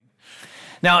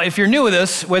Now, if you're new with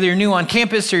us, whether you're new on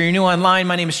campus or you're new online,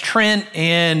 my name is Trent,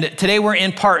 and today we're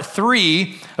in part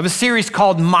 3 of a series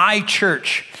called My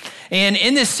Church. And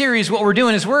in this series, what we're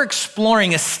doing is we're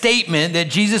exploring a statement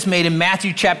that Jesus made in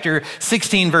Matthew chapter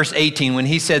 16, verse 18, when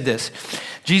he said this.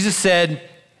 Jesus said,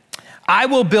 "I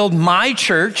will build my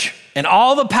church, and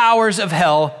all the powers of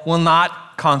hell will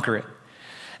not conquer it."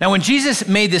 Now, when Jesus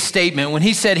made this statement, when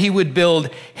he said he would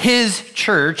build his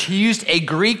church, he used a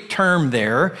Greek term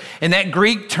there, and that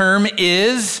Greek term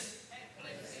is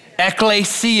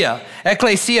ecclesia.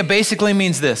 Ecclesia basically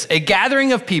means this: a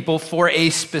gathering of people for a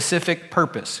specific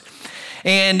purpose.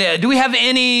 And do we have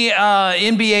any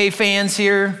NBA fans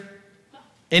here?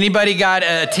 Anybody got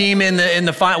a team in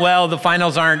the final? Well, the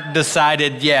finals aren't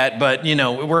decided yet, but you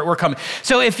know, we're coming.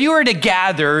 So if you were to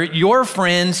gather your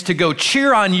friends to go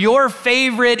cheer on your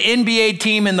favorite NBA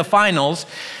team in the finals,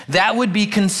 that would be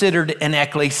considered an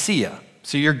ecclesia.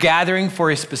 So you're gathering for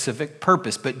a specific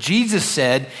purpose. But Jesus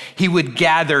said he would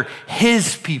gather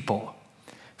his people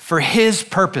for his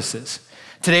purposes.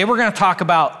 Today we're going to talk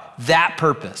about that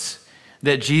purpose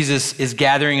that Jesus is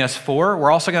gathering us for.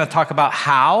 We're also going to talk about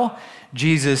how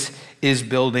Jesus is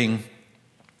building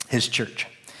his church.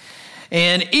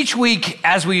 And each week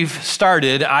as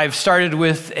I've started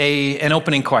with an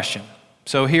opening question.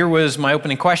 So here was my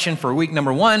opening question for week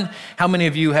number 1. How many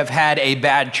of you have had a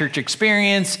bad church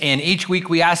experience? And each week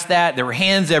we asked that. There were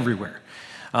hands everywhere.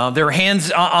 There were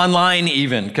hands online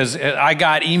even, because I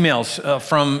got emails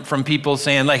from people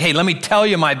saying like, hey, let me tell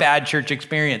you my bad church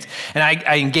experience. And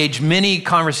I engaged many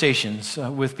conversations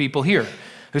with people here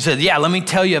who said, yeah, let me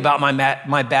tell you about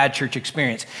my bad church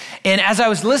experience. And as I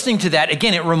was listening to that,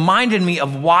 again, it reminded me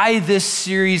of why this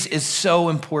series is so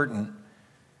important.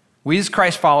 We as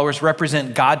Christ followers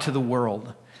represent God to the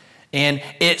world. And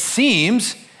it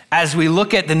seems, as we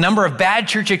look at the number of bad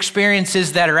church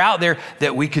experiences that are out there,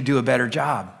 that we could do a better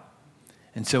job.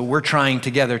 And so we're trying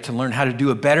together to learn how to do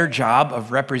a better job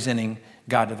of representing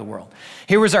God to the world.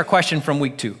 Here was our question from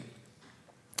week 2.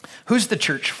 Who's the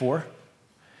church for?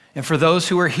 And for those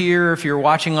who are here, if you're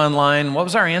watching online, what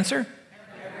was our answer?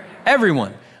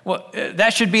 Everyone. Well,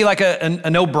 that should be like a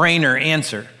no-brainer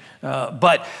answer.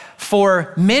 But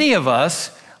for many of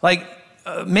us,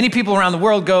 many people around the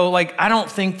world go, I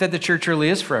don't think that the church really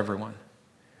is for everyone.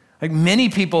 Many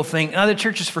people think, the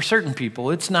church is for certain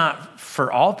people. It's not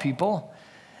for all people.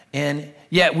 And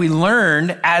yet we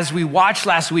learned, as we watched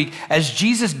last week, as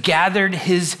Jesus gathered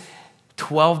his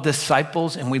 12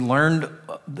 disciples, and we learned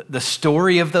the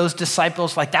story of those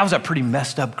disciples, that was a pretty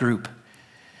messed up group.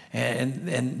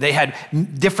 And they had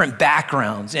different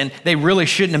backgrounds, and they really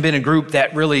shouldn't have been a group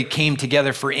that really came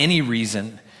together for any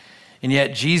reason. And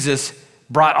yet Jesus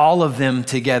brought all of them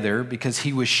together because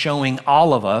he was showing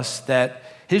all of us that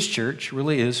his church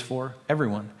really is for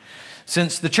everyone.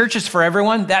 Since the church is for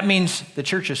everyone, that means the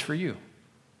church is for you.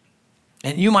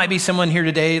 And you might be someone here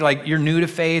today, you're new to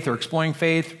faith or exploring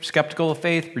faith, skeptical of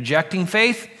faith, rejecting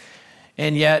faith,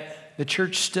 and yet the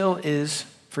church still is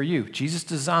for you. Jesus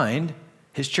designed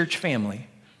his church family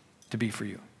to be for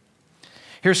you.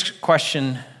 Here's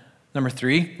question number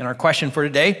 3, and our question for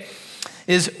today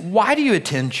is, why do you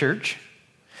attend church?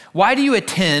 Why do you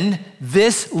attend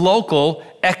this local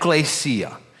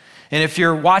ecclesia? And if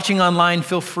you're watching online,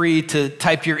 feel free to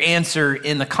type your answer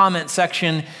in the comment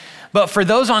section. But for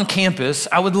those on campus,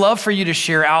 I would love for you to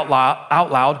share out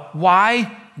loud,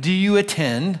 why do you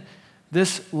attend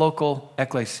this local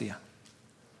ecclesia?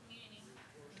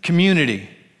 Community.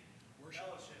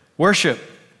 Worship.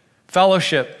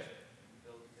 Fellowship.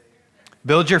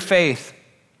 Build your faith.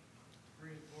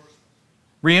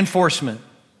 Reinforcement.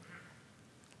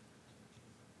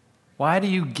 Why do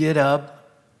you get up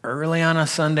early on a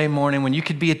Sunday morning when you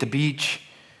could be at the beach?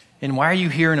 And why are you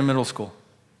here in a middle school?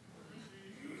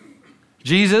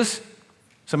 Jesus?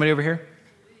 Somebody over here?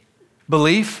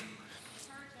 Belief?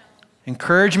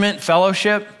 Encouragement?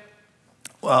 Fellowship?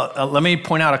 Well, let me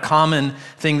point out a common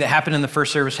thing that happened in the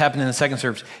first service, happened in the second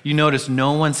service. You notice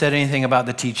no one said anything about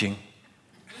the teaching.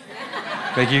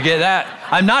 You get that?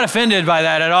 I'm not offended by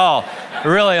that at all.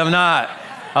 Really, I'm not.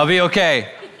 I'll be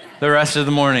okay the rest of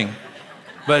the morning.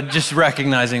 But just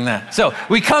recognizing that. So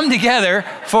we come together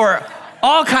for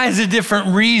all kinds of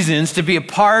different reasons to be a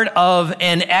part of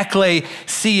an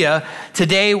ecclesia.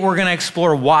 Today, we're going to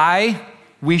explore why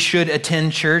we should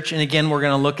attend church. And again, we're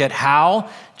going to look at how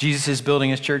Jesus is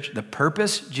building his church, the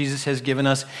purpose Jesus has given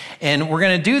us. And we're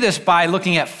going to do this by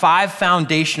looking at 5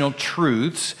 foundational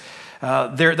truths.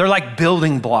 They're like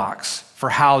building blocks for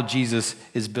how Jesus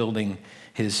is building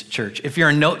his church. If you're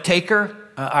a note taker,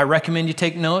 I recommend you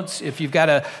take notes. If you've got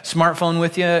a smartphone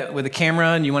with you with a camera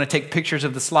and you want to take pictures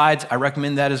of the slides, I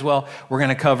recommend that as well. We're going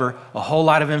to cover a whole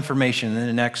lot of information in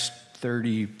the next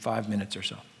 35 minutes or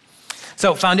so.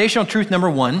 So foundational truth number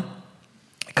one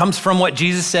comes from what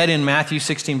Jesus said in Matthew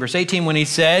 16, verse 18, when he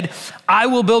said, I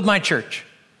will build my church,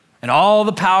 and all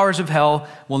the powers of hell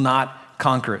will not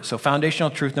conquer it. So foundational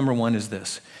truth number one is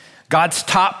this: God's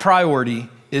top priority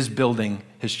is building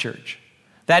his church.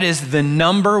 That is the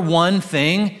number one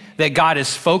thing that God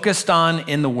is focused on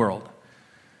in the world.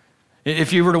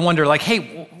 If you were to wonder, like,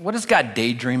 hey, what does God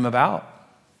daydream about?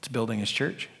 It's building his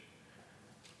church.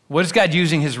 What is God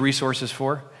using his resources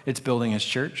for? It's building his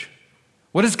church.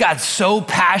 What is God so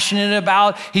passionate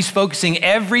about? He's focusing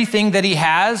everything that he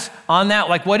has on that.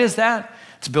 Like, what is that?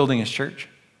 It's building his church.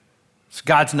 It's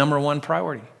God's number one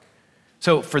priority.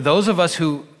 So for those of us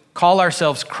who call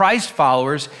ourselves Christ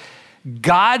followers,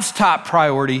 God's top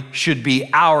priority should be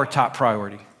our top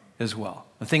priority as well.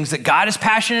 The things that God is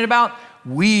passionate about,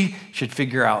 we should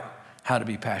figure out how to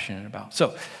be passionate about.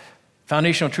 So,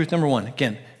 foundational truth number one,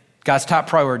 again, God's top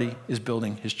priority is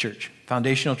building his church.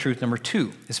 Foundational truth number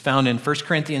two is found in 1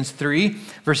 Corinthians 3,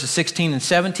 verses 16 and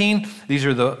 17. These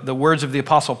are the words of the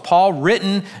Apostle Paul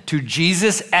written to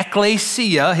Jesus'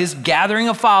 ecclesia, his gathering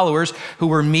of followers who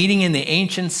were meeting in the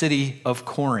ancient city of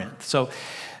Corinth. So,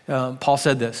 Paul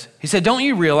said this. He said, don't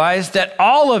you realize that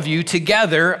all of you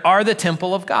together are the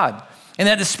temple of God, and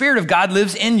that the Spirit of God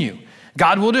lives in you?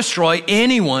 God will destroy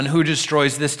anyone who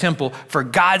destroys this temple, for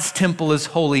God's temple is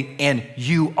holy, and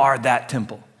you are that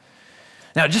temple.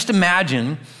 Now, just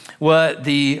imagine what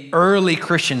the early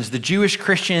Christians, the Jewish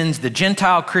Christians, the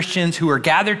Gentile Christians who are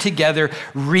gathered together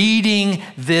reading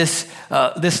this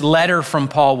letter from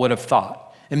Paul would have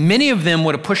thought. And many of them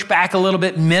would have pushed back a little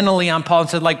bit mentally on Paul and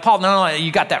said, like, Paul, no,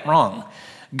 you got that wrong.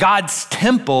 God's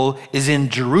temple is in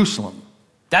Jerusalem.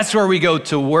 That's where we go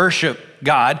to worship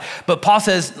God. But Paul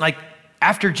says, like,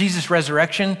 after Jesus'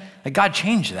 resurrection, like, God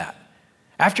changed that.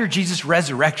 After Jesus'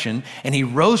 resurrection and he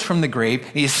rose from the grave,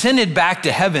 he ascended back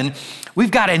to heaven, we've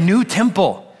got a new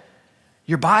temple.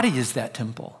 Your body is that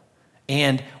temple.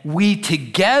 And we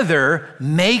together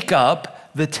make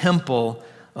up the temple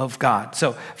of God.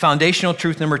 So foundational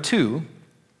truth number two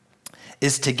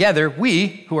is together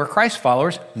we, who are Christ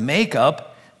followers, make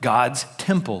up God's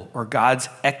temple or God's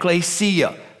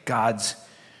ecclesia, God's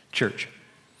church.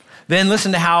 Then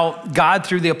listen to how God,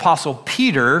 through the Apostle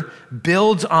Peter,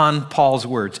 builds on Paul's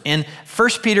words. In 1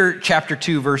 Peter chapter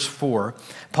 2, verse 4,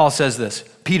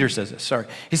 Peter says this.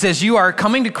 He says, you are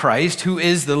coming to Christ, who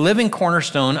is the living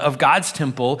cornerstone of God's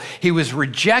temple. He was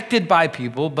rejected by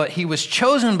people, but he was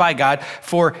chosen by God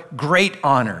for great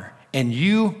honor. And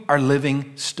you are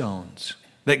living stones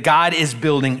that God is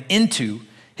building into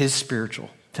his spiritual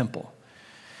temple.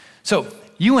 So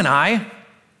you and I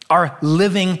are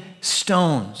living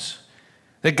stones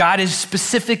that God is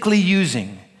specifically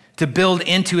using to build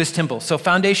into his temple. So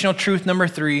foundational truth number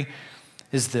three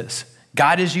is this: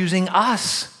 God is using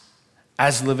us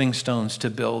as living stones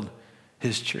to build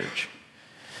his church.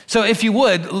 So if you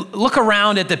would, look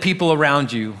around at the people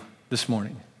around you this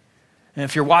morning. And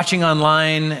if you're watching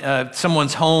online,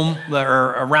 someone's home or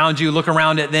around you, look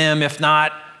around at them. If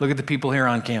not, look at the people here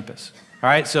on campus. All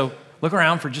right, so look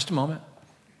around for just a moment.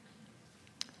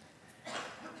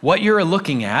 What you're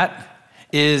looking at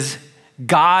is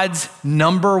God's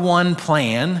number one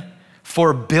plan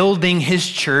for building his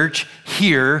church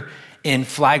here in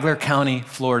Flagler County,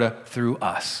 Florida, through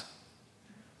us.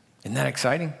 Isn't that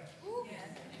exciting?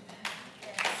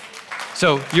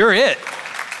 So you're it.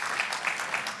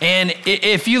 And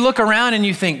if you look around and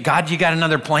you think, God, you got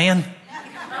another plan?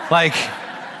 Like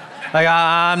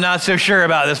I'm not so sure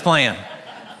about this plan.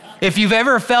 If you've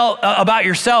ever felt about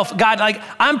yourself, God, like,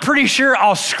 I'm pretty sure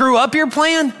I'll screw up your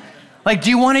plan. Like,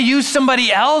 do you want to use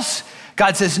somebody else?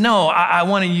 God says, no, I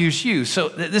want to use you. So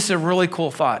this is a really cool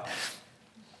thought.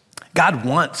 God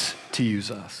wants to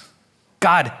use us.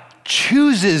 God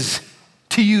chooses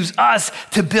to use us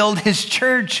to build his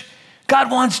church.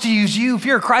 God wants to use you. If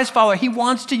you're a Christ follower, he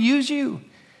wants to use you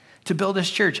to build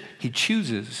his church. He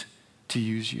chooses to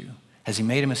use you. Has he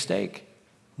made a mistake?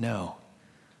 No.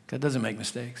 God doesn't make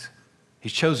mistakes.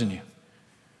 He's chosen you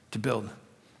to build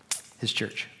his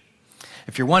church.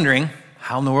 If you're wondering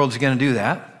how in the world is he going to do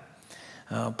that,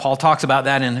 Paul talks about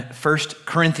that in 1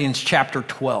 Corinthians chapter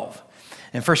 12.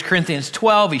 In 1 Corinthians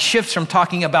 12, he shifts from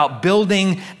talking about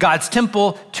building God's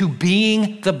temple to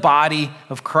being the body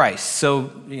of Christ.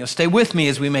 So, stay with me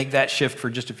as we make that shift for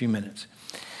just a few minutes.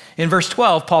 In verse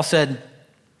 12, Paul said,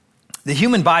 the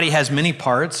human body has many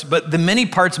parts, but the many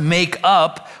parts make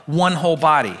up one whole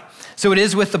body. So it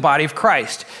is with the body of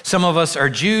Christ. Some of us are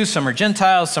Jews, some are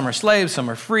Gentiles, some are slaves,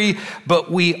 some are free, but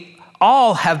we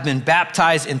all have been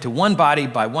baptized into one body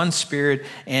by one Spirit,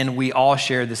 and we all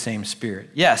share the same Spirit.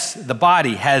 Yes, the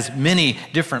body has many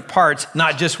different parts,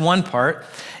 not just one part.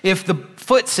 If the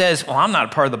foot says, well, I'm not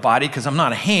a part of the body because I'm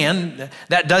not a hand,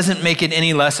 that doesn't make it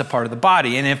any less a part of the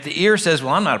body. And if the ear says,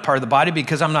 well, I'm not a part of the body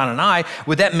because I'm not an eye,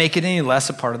 would that make it any less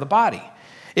a part of the body?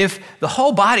 If the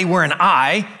whole body were an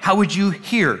eye, how would you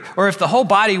hear? Or if the whole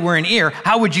body were an ear,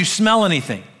 how would you smell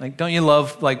anything? Like, don't you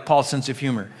love like Paul's sense of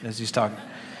humor as he's talking?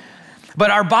 But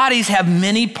our bodies have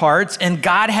many parts, and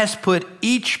God has put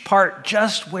each part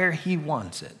just where he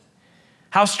wants it.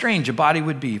 How strange a body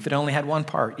would be if it only had one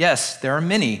part. Yes, there are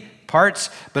many parts,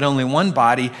 but only one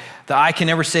body. The eye can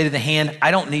never say to the hand,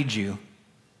 I don't need you.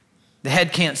 The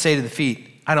head can't say to the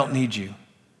feet, I don't need you.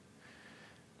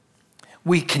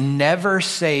 We can never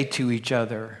say to each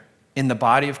other in the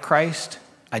body of Christ,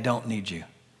 I don't need you.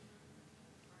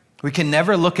 We can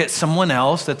never look at someone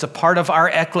else that's a part of our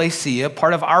ecclesia,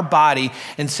 part of our body,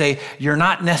 and say, you're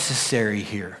not necessary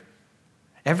here.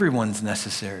 Everyone's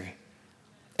necessary.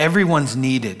 Everyone's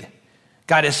needed.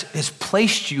 God has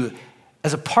placed you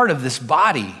as a part of this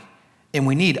body, and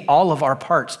we need all of our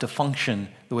parts to function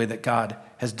the way that God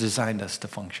has designed us to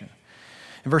function.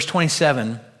 In verse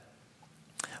 27,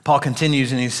 Paul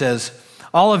continues and he says,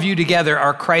 all of you together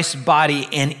are Christ's body,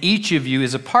 and each of you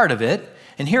is a part of it.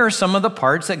 And here are some of the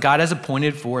parts that God has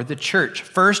appointed for the church.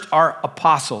 First are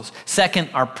apostles. Second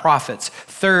are prophets.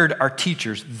 Third are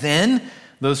teachers. Then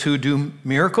those who do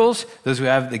miracles, those who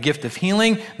have the gift of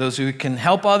healing, those who can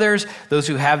help others, those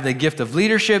who have the gift of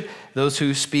leadership, those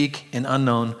who speak in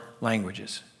unknown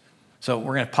languages. So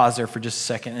we're going to pause there for just a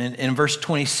second. In verse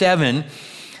 27,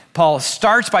 Paul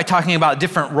starts by talking about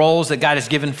different roles that God has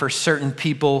given for certain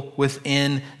people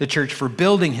within the church for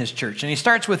building his church. And he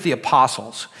starts with the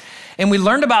apostles. And we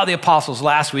learned about the apostles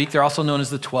last week. They're also known as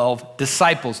the 12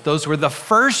 disciples. Those were the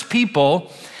first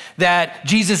people that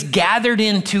Jesus gathered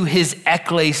into his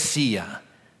ecclesia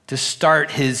to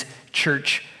start his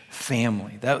church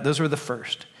family. Those were the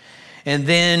first. And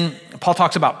then Paul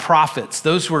talks about prophets.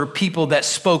 Those were people that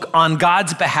spoke on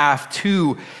God's behalf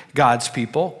to God's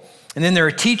people. And then there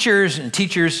are teachers and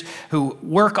teachers who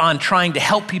work on trying to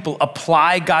help people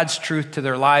apply God's truth to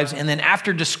their lives. And then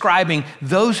after describing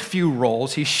those few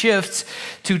roles, he shifts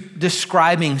to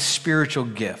describing spiritual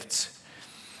gifts.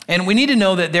 And we need to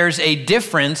know that there's a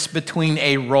difference between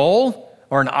a role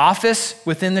or an office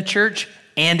within the church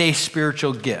and a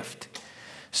spiritual gift.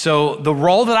 So the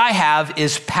role that I have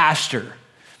is pastor.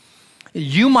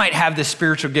 You might have the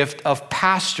spiritual gift of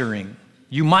pastoring.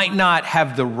 You might not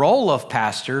have the role of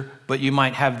pastor, but you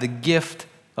might have the gift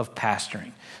of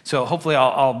pastoring. So hopefully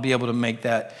I'll be able to make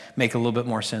that make a little bit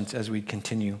more sense as we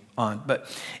continue on.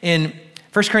 But in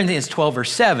 1 Corinthians 12,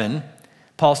 verse 7,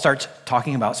 Paul starts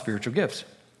talking about spiritual gifts.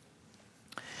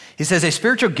 He says, a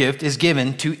spiritual gift is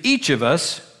given to each of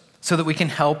us so that we can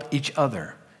help each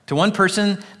other. To one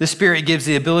person, the Spirit gives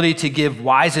the ability to give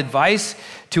wise advice.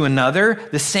 To another,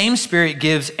 the same Spirit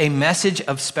gives a message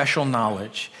of special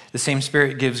knowledge. The same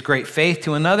Spirit gives great faith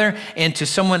to another, and to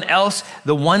someone else,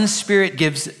 the one Spirit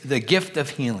gives the gift of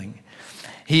healing.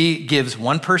 He gives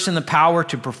one person the power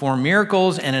to perform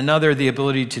miracles and another the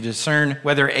ability to discern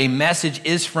whether a message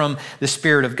is from the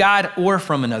Spirit of God or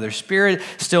from another spirit.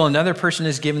 Still another person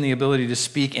is given the ability to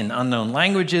speak in unknown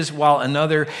languages, while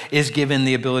another is given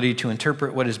the ability to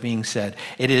interpret what is being said.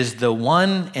 It is the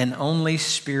one and only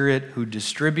Spirit who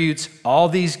distributes all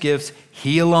these gifts.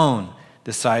 He alone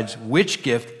decides which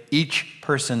gift each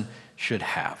person should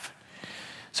have.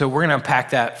 So we're going to unpack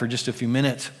that for just a few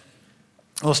minutes.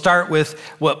 We'll start with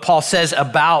what Paul says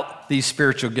about these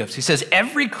spiritual gifts. He says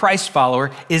every Christ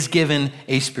follower is given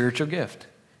a spiritual gift.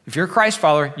 If you're a Christ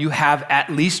follower, you have at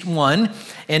least one,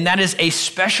 and that is a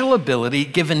special ability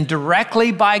given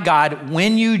directly by God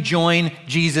when you join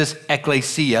Jesus'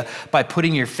 ecclesia by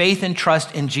putting your faith and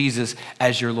trust in Jesus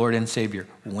as your Lord and Savior.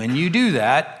 When you do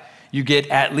that, you get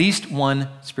at least one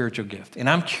spiritual gift. And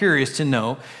I'm curious to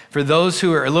know, for those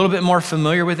who are a little bit more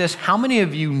familiar with this, how many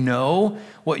of you know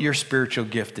what your spiritual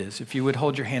gift is? If you would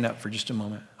hold your hand up for just a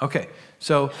moment. Okay,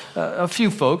 so a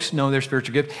few folks know their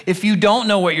spiritual gift. If you don't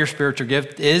know what your spiritual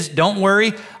gift is, don't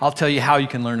worry. I'll tell you how you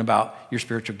can learn about your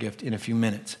spiritual gift in a few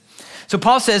minutes. So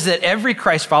Paul says that every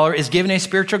Christ follower is given a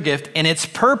spiritual gift, and its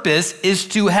purpose is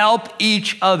to help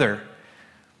each other.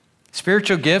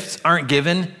 Spiritual gifts aren't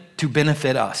given to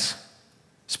benefit us.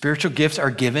 Spiritual gifts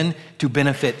are given to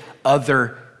benefit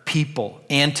other people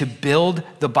and to build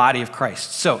the body of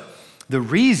Christ. So the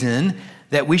reason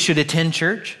that we should attend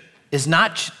church is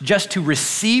not just to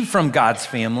receive from God's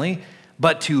family,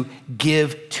 but to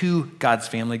give to God's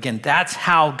family. Again, that's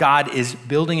how God is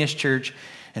building his church.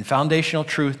 And foundational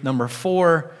truth number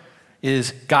 4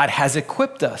 is God has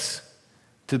equipped us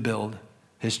to build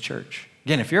his church.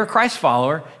 Again, if you're a Christ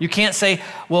follower, you can't say,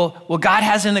 well, God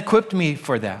hasn't equipped me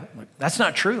for that. That's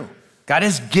not true. God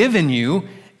has given you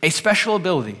a special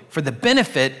ability for the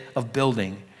benefit of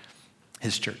building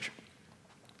his church.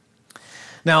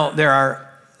 Now, there are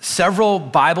several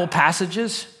Bible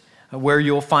passages where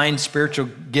you'll find spiritual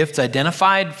gifts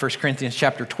identified. 1 Corinthians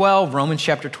chapter 12, Romans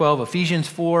chapter 12, Ephesians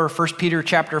 4, 1 Peter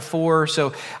chapter 4.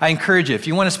 So I encourage you, if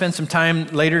you want to spend some time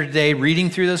later today reading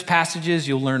through those passages,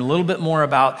 you'll learn a little bit more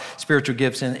about spiritual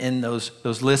gifts in those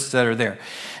lists that are there.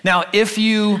 Now, if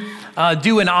you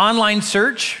do an online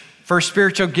search for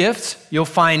spiritual gifts, you'll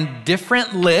find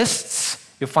different lists.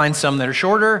 You'll find some that are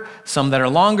shorter, some that are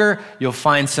longer. You'll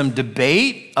find some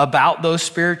debate about those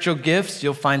spiritual gifts.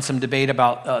 You'll find some debate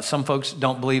about some folks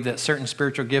don't believe that certain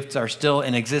spiritual gifts are still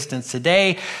in existence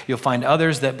today. You'll find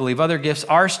others that believe other gifts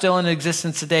are still in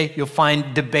existence today. You'll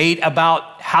find debate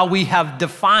about how we have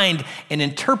defined and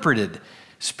interpreted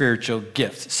spiritual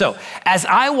gifts. So as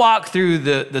I walk through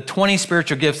the 20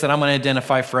 spiritual gifts that I'm going to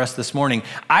identify for us this morning,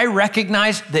 I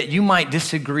recognize that you might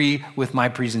disagree with my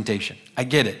presentation. I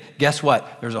get it. Guess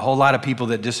what? There's a whole lot of people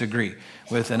that disagree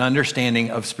with an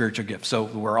understanding of spiritual gifts. So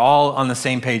we're all on the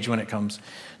same page when it comes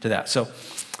to that. So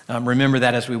remember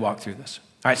that as we walk through this.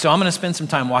 All right, so I'm going to spend some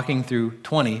time walking through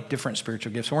 20 different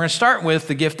spiritual gifts. We're going to start with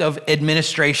the gift of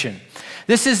administration.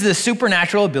 This is the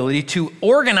supernatural ability to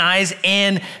organize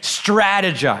and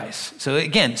strategize. So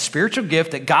again, spiritual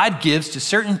gift that God gives to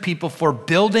certain people for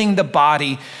building the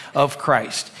body of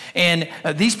Christ. And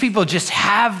these people just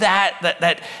have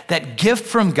that gift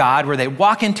from God where they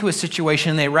walk into a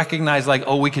situation and they recognize like,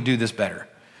 oh, we could do this better.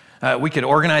 We could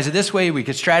organize it this way, we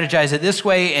could strategize it this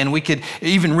way, and we could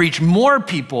even reach more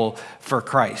people for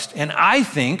Christ. And I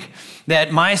think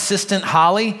that my assistant,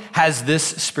 Holly, has this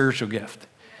spiritual gift.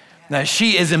 Now,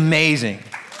 she is amazing.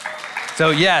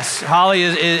 So yes, Holly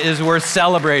is worth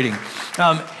celebrating.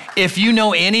 If you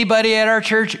know anybody at our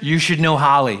church, you should know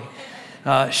Holly.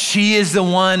 She is the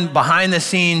one behind the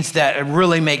scenes that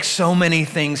really makes so many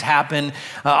things happen.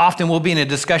 Often we'll be in a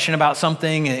discussion about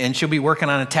something and she'll be working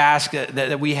on a task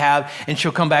that we have, and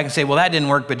she'll come back and say, well, that didn't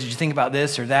work, but did you think about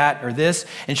this or that or this?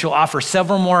 And she'll offer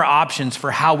several more options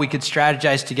for how we could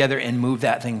strategize together and move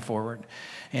that thing forward.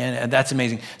 And that's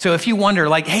amazing. So if you wonder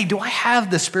like, hey, do I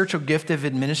have the spiritual gift of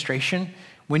administration?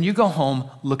 When you go home,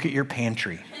 look at your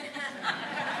pantry.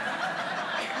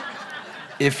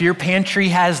 If your pantry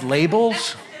has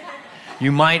labels,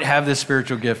 you might have the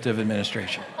spiritual gift of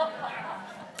administration.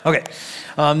 Okay,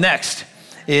 next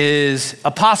is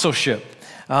apostleship.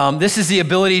 This is the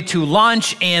ability to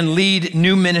launch and lead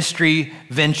new ministry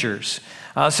ventures.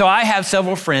 So I have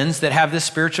several friends that have this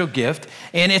spiritual gift,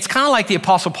 and it's kind of like the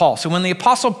Apostle Paul. So when the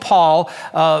Apostle Paul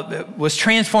was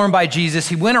transformed by Jesus,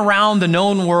 he went around the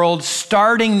known world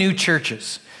starting new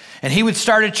churches. And he would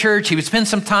start a church, he would spend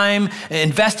some time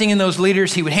investing in those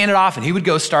leaders, he would hand it off, and he would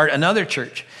go start another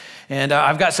church. And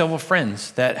I've got several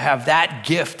friends that have that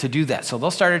gift to do that. So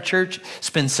they'll start a church,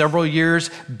 spend several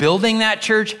years building that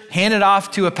church, hand it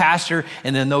off to a pastor,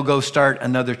 and then they'll go start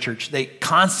another church. They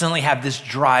constantly have this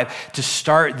drive to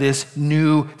start this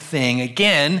new thing,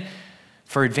 again,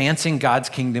 for advancing God's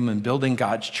kingdom and building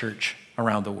God's church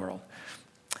around the world.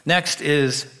 Next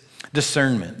is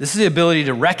discernment. This is the ability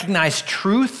to recognize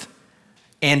truth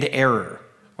and error,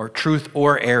 or truth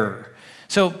or error.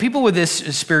 So people with this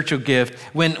spiritual gift,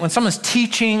 when someone's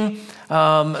teaching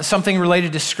something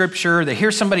related to scripture, they hear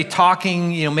somebody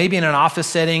talking, maybe in an office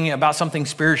setting about something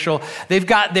spiritual, they've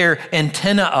got their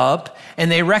antenna up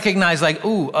and they recognize like,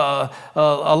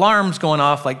 alarm's going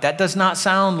off, like that does not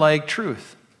sound like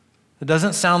truth. It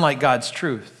doesn't sound like God's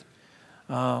truth.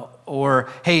 Or,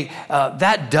 hey,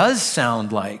 that does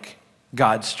sound like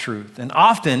God's truth. And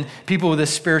often people with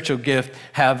this spiritual gift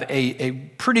have a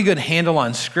pretty good handle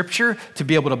on scripture to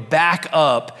be able to back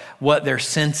up what they're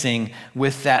sensing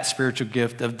with that spiritual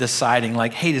gift of deciding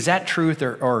like, hey, is that truth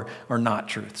or not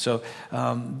truth? So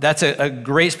that's a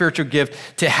great spiritual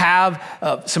gift to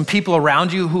have some people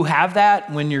around you who have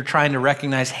that when you're trying to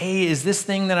recognize, hey, is this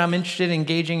thing that I'm interested in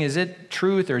engaging, is it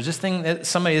truth? Or is this thing that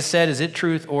somebody has said, is it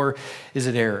truth or is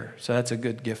it error? So that's a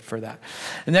good gift for that.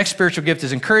 The next spiritual gift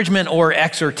is encouragement or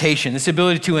exhortation. This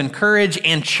ability to encourage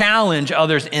and challenge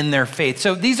others in their faith.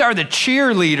 So these are the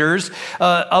cheerleaders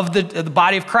of the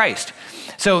body of Christ.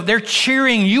 So they're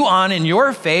cheering you on in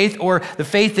your faith or the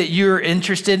faith that you're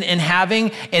interested in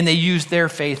having, and they use their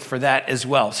faith for that as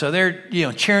well. So they're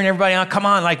cheering everybody on, come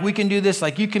on, like we can do this,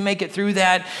 like you can make it through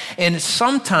that. And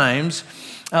sometimes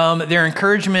their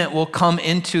encouragement will come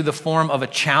into the form of a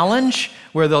challenge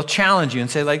where they'll challenge you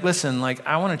and say, like, listen, like,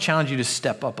 I want to challenge you to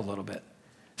step up a little bit.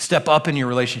 Step up in your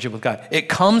relationship with God. It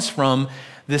comes from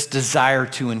this desire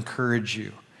to encourage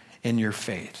you in your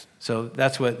faith. So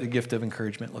that's what the gift of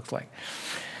encouragement looks like.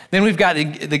 Then we've got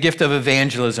the gift of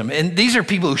evangelism. And these are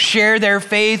people who share their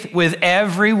faith with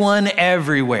everyone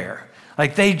everywhere.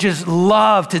 Like, they just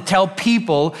love to tell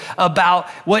people about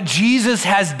what Jesus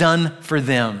has done for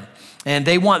them. And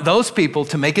they want those people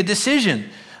to make a decision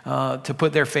to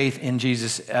put their faith in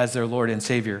Jesus as their Lord and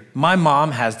Savior. My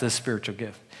mom has this spiritual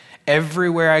gift.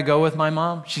 Everywhere I go with my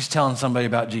mom, she's telling somebody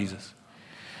about Jesus.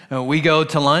 We go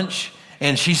to lunch,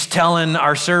 and she's telling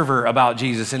our server about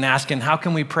Jesus and asking, how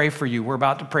can we pray for you? We're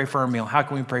about to pray for our meal. How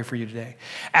can we pray for you today?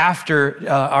 After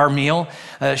our meal,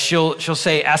 she'll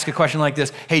say, ask a question like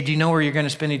this: hey, do you know where you're going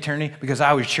to spend eternity? Because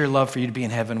I would sure love for you to be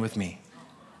in heaven with me.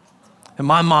 And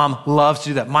my mom loves to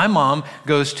do that. My mom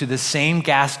goes to the same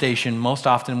gas station most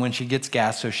often when she gets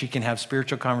gas so she can have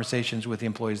spiritual conversations with the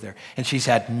employees there. And she's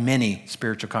had many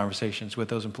spiritual conversations with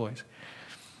those employees.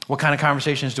 What kind of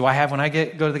conversations do I have when I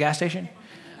go to the gas station?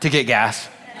 To get gas.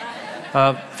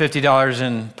 $50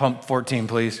 and pump 14,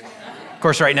 please. Of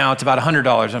course, right now it's about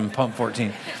 $100 on pump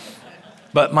 14.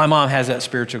 But my mom has that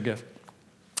spiritual gift.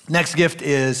 Next gift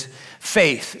is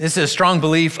faith. This is a strong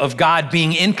belief of God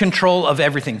being in control of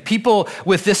everything. People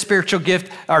with this spiritual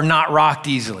gift are not rocked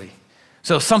easily.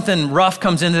 So something rough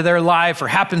comes into their life or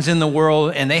happens in the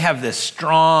world, and they have this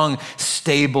strong,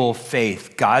 stable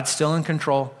faith. God's still in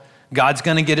control. God's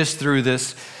going to get us through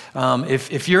this.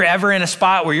 If you're ever in a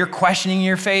spot where you're questioning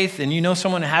your faith and you know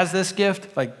someone has this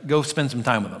gift, like, go spend some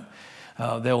time with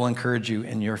them. They will encourage you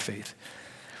in your faith.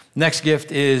 Next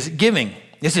gift is giving.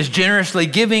 This is generously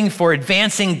giving for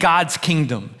advancing God's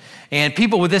kingdom. And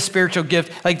people with this spiritual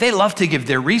gift, like, they love to give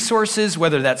their resources,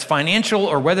 whether that's financial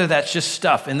or whether that's just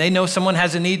stuff. And they know someone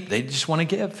has a need, they just want to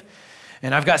give.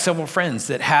 And I've got several friends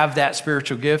that have that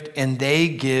spiritual gift, and they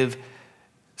give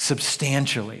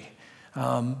substantially.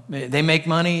 They make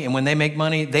money, and when they make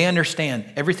money, they understand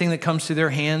everything that comes through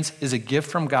their hands is a gift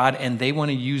from God, and they want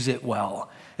to use it well.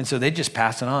 And so they just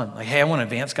pass it on. Like, hey, I want to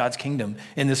advance God's kingdom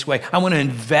in this way. I want to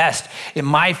invest in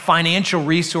my financial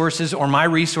resources or my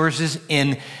resources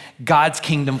in God's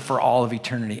kingdom for all of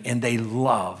eternity. And they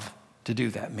love to do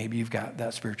that. Maybe you've got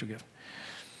that spiritual gift.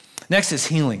 Next is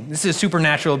healing. This is a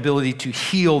supernatural ability to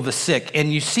heal the sick.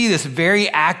 And you see this very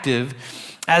active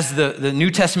as the New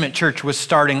Testament church was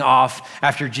starting off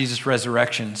after Jesus'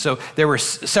 resurrection. So there were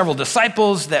several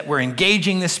disciples that were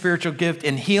engaging this spiritual gift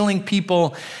in healing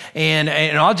people. And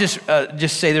I'll just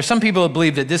say there's some people that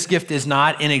believe that this gift is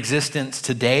not in existence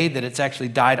today, that it's actually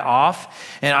died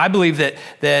off. And I believe that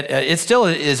it still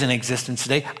is in existence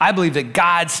today. I believe that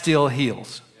God still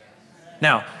heals.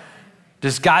 Now,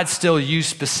 does God still use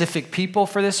specific people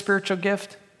for this spiritual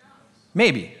gift?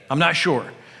 Maybe. I'm not sure.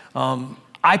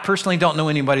 I personally don't know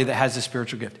anybody that has this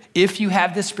spiritual gift. If you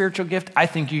have this spiritual gift, I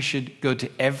think you should go to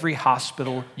every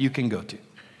hospital you can go to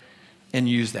and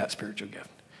use that spiritual gift.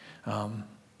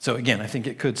 So again, I think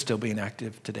it could still be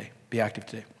active today.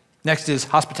 Next is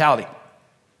hospitality.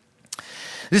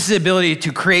 This is the ability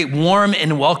to create warm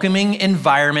and welcoming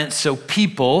environments so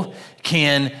people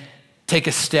can take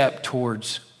a step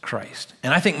towards Christ.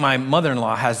 And I think my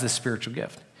mother-in-law has this spiritual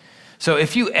gift. So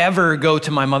if you ever go to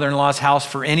my mother-in-law's house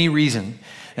for any reason,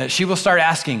 she will start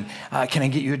asking, can I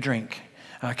get you a drink?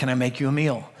 Can I make you a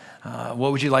meal?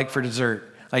 What would you like for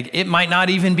dessert? Like, it might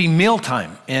not even be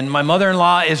mealtime, and my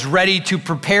mother-in-law is ready to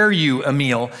prepare you a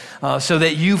meal so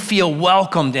that you feel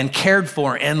welcomed and cared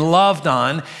for and loved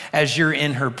on as you're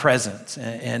in her presence.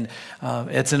 And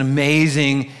it's an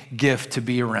amazing gift to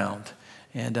be around.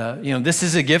 And, this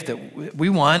is a gift that we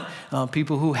want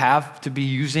people who have to be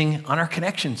using on our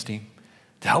connections team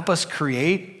to help us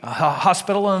create a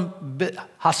hospitable,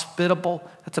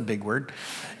 that's a big word,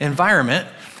 environment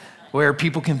where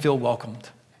people can feel welcomed.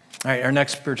 All right, our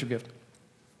next spiritual gift.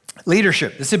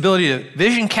 Leadership, this ability to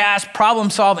vision cast, problem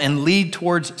solve, and lead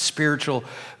towards spiritual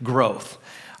growth.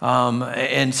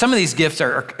 And some of these gifts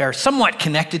are somewhat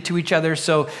connected to each other.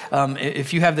 So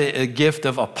if you have the gift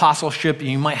of apostleship,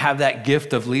 you might have that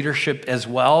gift of leadership as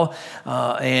well.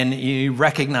 And you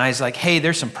recognize, like, hey,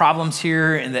 there's some problems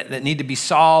here and that need to be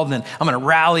solved. And I'm going to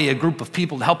rally a group of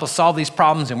people to help us solve these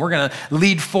problems. And we're going to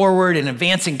lead forward in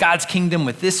advancing God's kingdom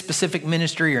with this specific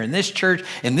ministry or in this church,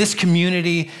 in this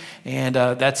community. And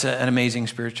that's an amazing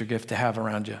spiritual gift to have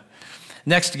around you.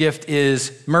 Next gift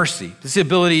is mercy. This is the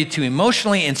ability to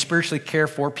emotionally and spiritually care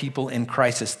for people in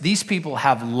crisis. These people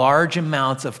have large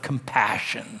amounts of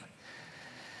compassion.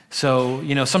 So,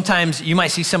 sometimes you might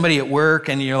see somebody at work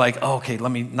and you're like, oh, okay,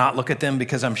 let me not look at them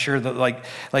because I'm sure that like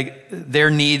their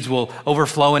needs will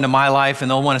overflow into my life and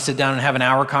they'll want to sit down and have an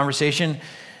hour conversation.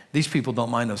 These people don't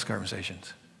mind those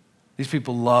conversations. These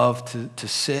people love to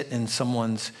sit in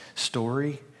someone's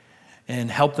story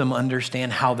and help them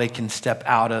understand how they can step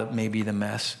out of maybe the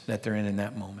mess that they're in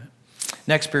that moment.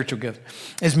 Next spiritual gift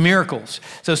is miracles.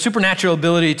 So supernatural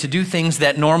ability to do things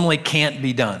that normally can't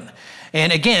be done.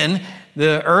 And again,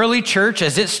 the early church,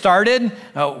 as it started,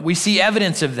 we see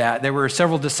evidence of that. There were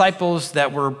several disciples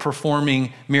that were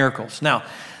performing miracles. Now,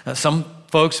 some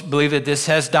folks believe that this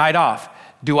has died off.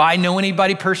 Do I know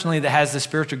anybody personally that has the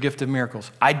spiritual gift of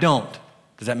miracles? I don't.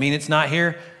 Does that mean it's not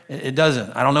here? It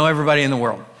doesn't. I don't know everybody in the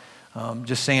world.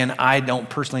 Just saying, I don't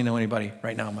personally know anybody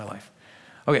right now in my life.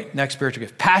 Okay, next spiritual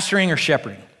gift. Pastoring or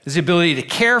shepherding is the ability to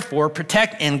care for,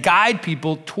 protect, and guide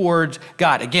people towards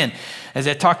God. Again, as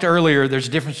I talked earlier, there's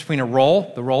a difference between the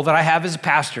role that I have as a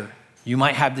pastor. You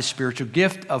might have the spiritual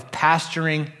gift of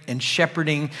pastoring and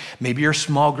shepherding. Maybe you're a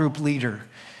small group leader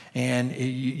and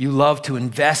you love to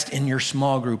invest in your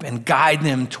small group and guide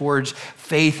them towards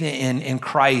faith in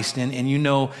Christ. And you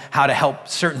know how to help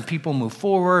certain people move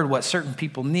forward, what certain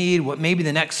people need, what maybe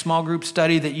the next small group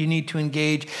study that you need to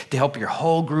engage to help your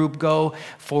whole group go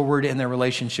forward in their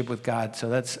relationship with God. So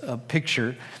that's a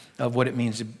picture of what it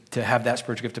means to have that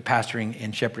spiritual gift of pastoring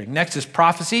and shepherding. Next is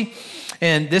prophecy.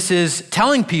 And this is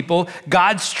telling people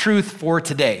God's truth for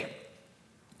today.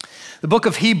 The book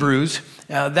of Hebrews,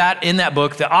 in that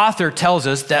book, the author tells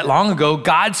us that long ago,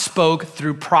 God spoke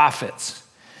through prophets.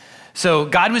 So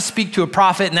God would speak to a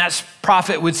prophet, and that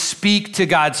prophet would speak to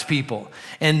God's people.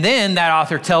 And then that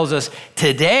author tells us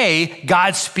today,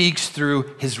 God speaks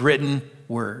through his written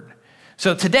word.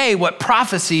 So today, what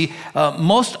prophecy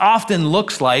most often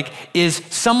looks like is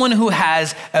someone who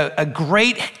has a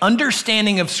great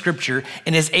understanding of Scripture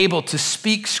and is able to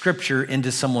speak Scripture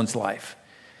into someone's life.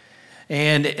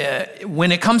 And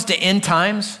when it comes to end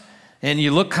times, and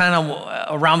you look kind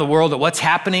of around the world at what's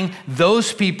happening,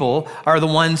 those people are the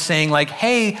ones saying like,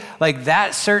 hey, like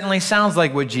that certainly sounds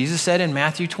like what Jesus said in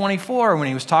Matthew 24 when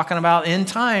he was talking about end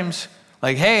times.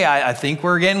 Like, hey, I think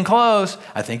we're getting close.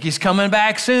 I think he's coming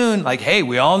back soon. Like, hey,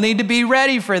 we all need to be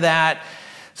ready for that.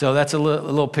 So that's a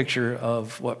little picture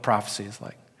of what prophecy is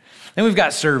like. Then we've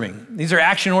got serving. These are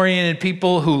action-oriented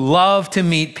people who love to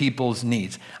meet people's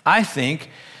needs. I think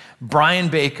Brian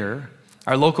Baker,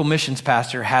 our local missions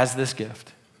pastor, has this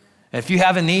gift. If you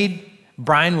have a need,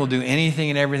 Brian will do anything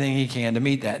and everything he can to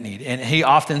meet that need. And he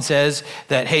often says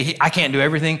that, hey, I can't do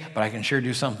everything, but I can sure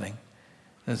do something.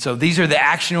 And so these are the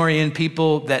action-oriented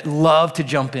people that love to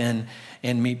jump in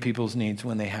and meet people's needs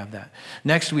when they have that.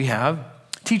 Next, we have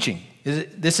teaching.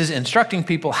 This is instructing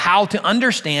people how to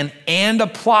understand and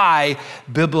apply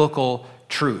biblical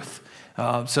truth.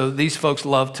 So these folks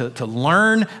love to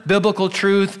learn biblical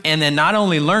truth and then not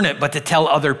only learn it, but to tell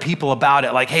other people about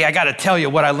it. Like, hey, I got to tell you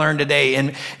what I learned today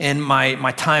in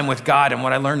my time with God and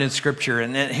what I learned in Scripture.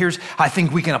 And here's how I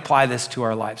think we can apply this to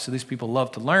our lives. So these people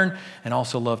love to learn and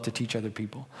also love to teach other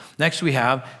people. Next, we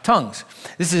have tongues.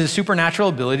 This is a supernatural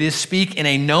ability to speak in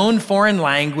a known foreign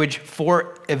language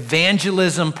for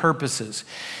evangelism purposes.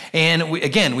 And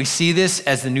we see this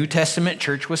as the New Testament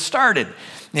church was started.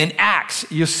 In Acts,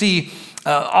 you'll see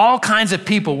all kinds of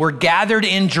people were gathered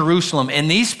in Jerusalem,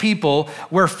 and these people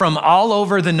were from all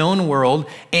over the known world,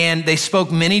 and they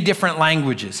spoke many different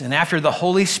languages. And after the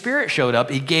Holy Spirit showed up,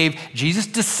 he gave Jesus'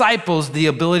 disciples the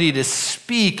ability to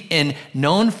speak in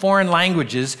known foreign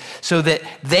languages so that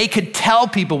they could tell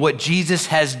people what Jesus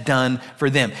has done for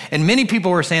them. And many people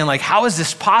were saying, like, how is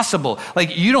this possible?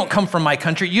 Like, you don't come from my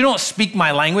country, you don't speak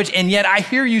my language, and yet I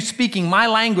hear you speaking my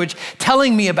language,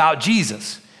 telling me about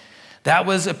Jesus. That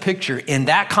was a picture in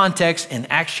that context in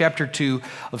Acts chapter 2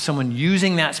 of someone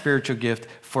using that spiritual gift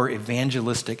for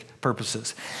evangelistic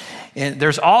purposes. And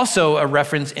there's also a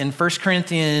reference in 1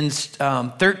 Corinthians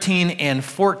 13 and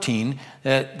 14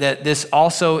 that this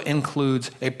also includes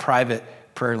a private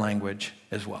prayer language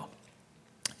as well.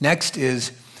 Next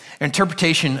is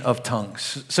interpretation of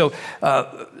tongues. So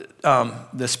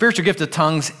the spiritual gift of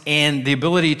tongues and the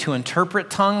ability to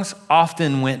interpret tongues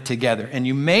often went together. And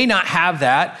you may not have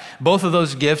that, both of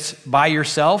those gifts by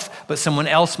yourself, but someone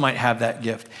else might have that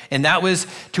gift. And that was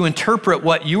to interpret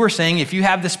what you were saying. If you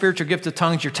have the spiritual gift of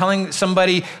tongues, you're telling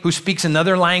somebody who speaks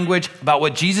another language about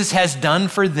what Jesus has done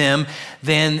for them,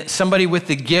 then somebody with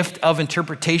the gift of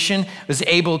interpretation was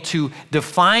able to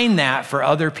define that for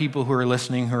other people who are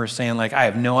listening, who are saying like, I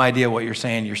have no idea what you're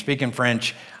saying. You're speaking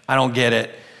French. I don't get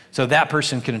it. So that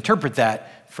person can interpret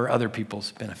that for other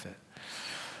people's benefit.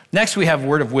 Next, we have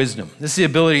word of wisdom. This is the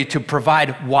ability to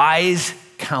provide wise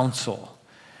counsel.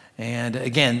 And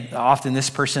again, often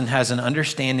this person has an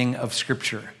understanding of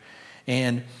Scripture.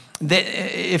 And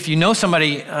if you know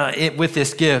somebody with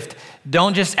this gift,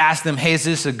 don't just ask them, hey, is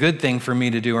this a good thing for me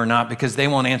to do or not? Because they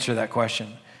won't answer that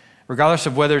question. Regardless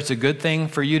of whether it's a good thing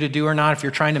for you to do or not, if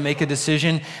you're trying to make a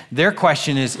decision, their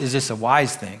question is this a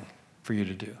wise thing for you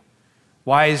to do?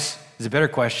 Wise is a better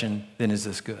question than is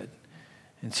this good?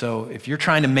 And so if you're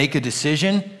trying to make a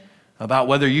decision about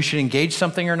whether you should engage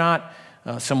something or not,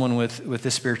 someone with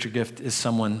this spiritual gift is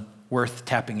someone worth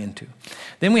tapping into.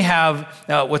 Then we have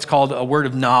what's called a word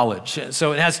of knowledge.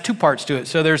 So it has two parts to it.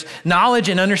 So there's knowledge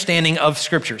and understanding of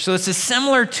Scripture. So this is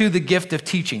similar to the gift of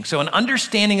teaching. So an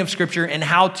understanding of Scripture and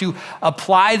how to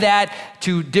apply that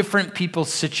to different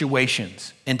people's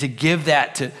situations and to give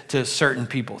that to certain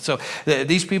people. So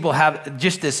these people have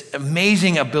just this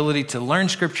amazing ability to learn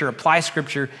Scripture, apply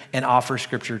Scripture, and offer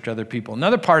Scripture to other people.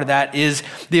 Another part of that is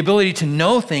the ability to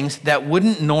know things that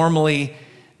wouldn't normally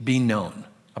be known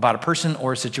about a person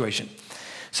or a situation.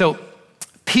 So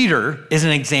Peter is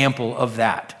an example of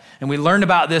that. And we learned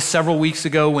about this several weeks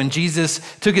ago when Jesus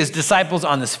took his disciples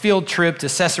on this field trip to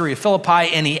Caesarea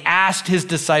Philippi, and he asked his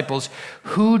disciples,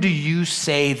 who do you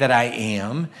say that I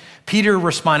am? Peter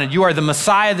responded, you are the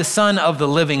Messiah, the Son of the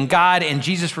living God. And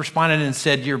Jesus responded and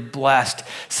said, you're blessed,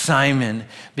 Simon,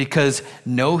 because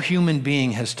no human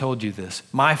being has told you this.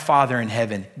 My Father in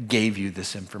heaven gave you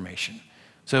this information.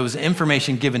 So it was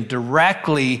information given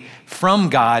directly from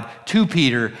God to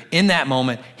Peter in that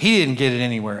moment. He didn't get it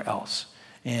anywhere else.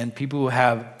 And people who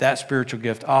have that spiritual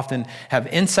gift often have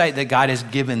insight that God has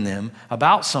given them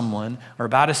about someone or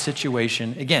about a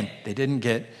situation. Again, they didn't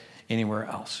get anywhere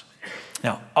else.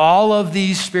 Now, all of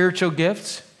these spiritual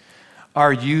gifts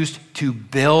are used to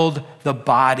build the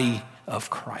body of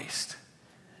Christ.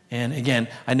 And again,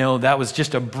 I know that was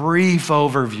just a brief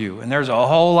overview, and there's a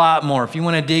whole lot more. If you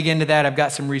want to dig into that, I've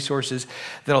got some resources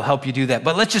that'll help you do that.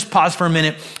 But let's just pause for a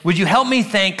minute. Would you help me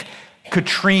thank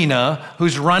Katrina,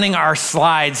 who's running our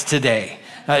slides today?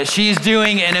 She's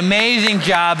doing an amazing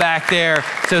job back there.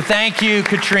 So thank you,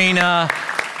 Katrina,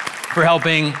 for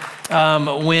helping.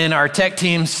 When our tech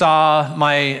team saw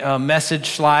my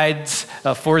message slides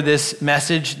for this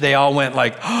message, they all went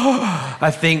like, oh, I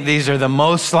think these are the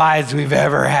most slides we've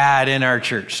ever had in our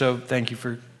church. So thank you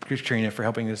for Katrina for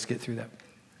helping us get through that.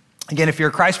 Again, if you're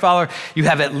a Christ follower, you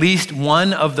have at least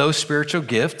one of those spiritual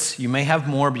gifts. You may have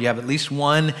more, but you have at least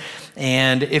one.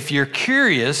 And if you're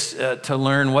curious to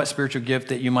learn what spiritual gift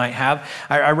that you might have,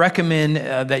 I recommend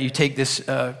that you take this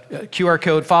QR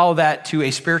code, follow that to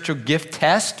a spiritual gift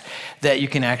test that you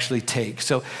can actually take.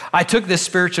 So I took this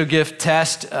spiritual gift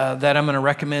test that I'm going to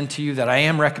recommend to you, that I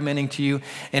am recommending to you,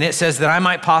 and it says that I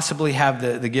might possibly have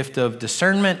the gift of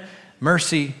discernment,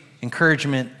 mercy,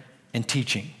 encouragement, and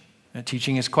teaching. Now,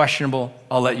 teaching is questionable.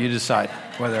 I'll let you decide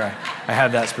whether I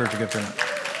have that spiritual gift or not.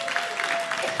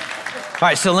 All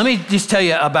right, so let me just tell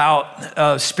you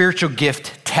about spiritual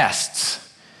gift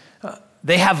tests.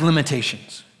 They have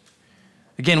limitations.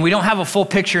 Again, we don't have a full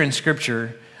picture in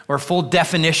Scripture or full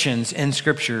definitions in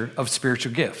Scripture of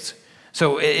spiritual gifts.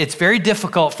 So it's very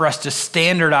difficult for us to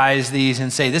standardize these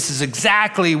and say, this is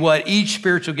exactly what each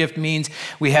spiritual gift means.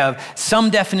 We have some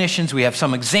definitions, we have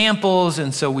some examples,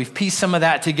 and so we've pieced some of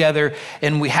that together,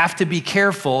 and we have to be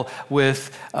careful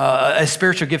with a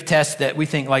spiritual gift test that we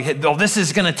think like, oh, this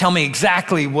is gonna tell me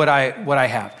exactly what I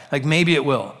have. Like maybe it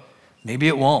will, maybe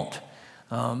it won't.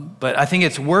 But I think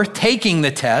it's worth taking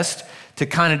the test to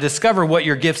kind of discover what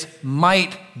your gifts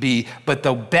might be. But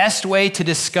the best way to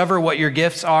discover what your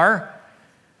gifts are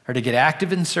to get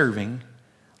active in serving,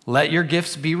 let your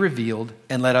gifts be revealed,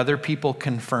 and let other people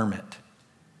confirm it.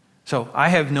 So I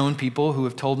have known people who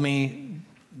have told me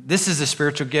this is a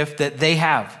spiritual gift that they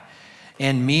have.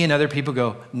 And me and other people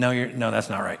go, no, that's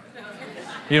not right.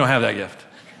 You don't have that gift.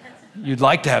 You'd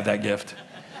like to have that gift,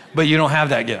 but you don't have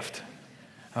that gift.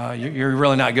 You're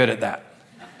really not good at that.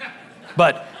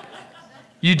 But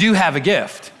you do have a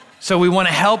gift. So we want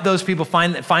to help those people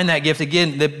find that gift.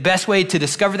 Again, the best way to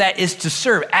discover that is to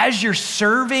serve. As you're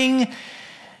serving,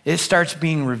 it starts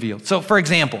being revealed. So for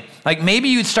example, like maybe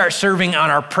you'd start serving on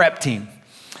our prep team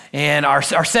and our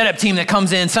setup team that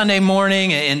comes in Sunday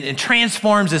morning and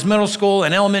transforms this middle school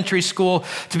and elementary school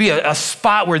to be a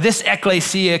spot where this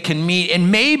ecclesia can meet. And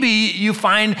maybe you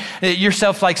find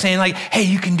yourself like saying like, hey,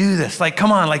 you can do this. Like,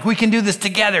 come on, like we can do this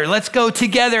together. Let's go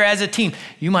together as a team.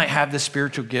 You might have the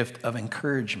spiritual gift of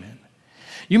encouragement.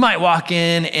 You might walk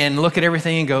in and look at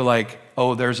everything and go like,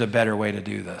 oh, there's a better way to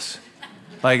do this.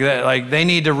 Like they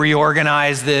need to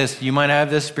reorganize this. You might have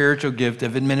the spiritual gift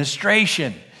of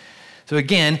administration. So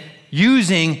again,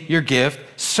 using your gift,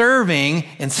 serving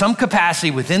in some capacity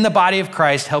within the body of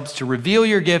Christ helps to reveal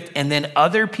your gift, and then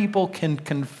other people can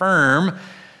confirm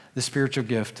the spiritual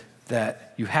gift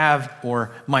that you have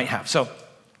or might have. So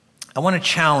I want to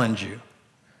challenge you.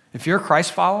 If you're a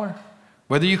Christ follower,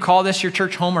 whether you call this your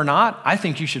church home or not, I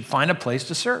think you should find a place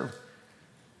to serve.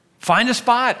 Find a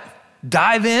spot,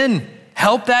 dive in,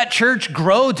 help that church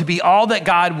grow to be all that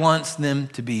God wants them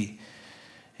to be.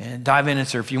 And dive in and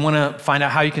serve. If you want to find out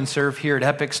how you can serve here at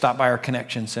Epic, stop by our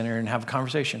Connection Center and have a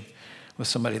conversation with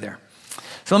somebody there.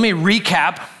 So let me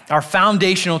recap our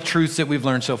foundational truths that we've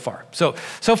learned so far. So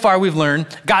far we've learned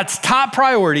God's top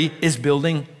priority is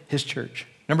building his church.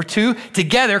 Number 2,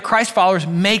 together, Christ followers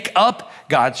make up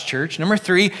God's church. Number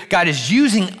 3, God is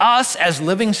using us as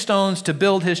living stones to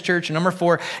build his church. And number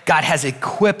 4, God has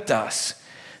equipped us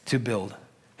to build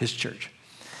his church.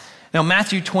 Now,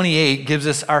 Matthew 28 gives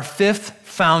us our 5th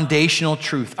foundational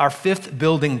truth, our 5th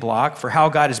building block for how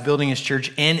God is building his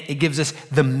church, and it gives us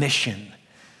the mission,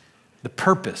 the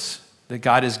purpose that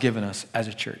God has given us as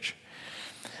a church.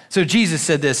 So Jesus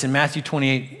said this in Matthew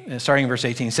 28, starting in verse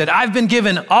 18. He said, I've been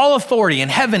given all authority in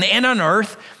heaven and on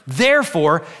earth.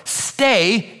 Therefore,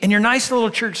 stay in your nice little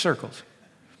church circles.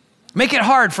 Make it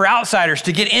hard for outsiders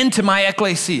to get into my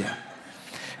ecclesia.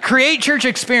 Create church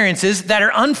experiences that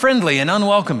are unfriendly and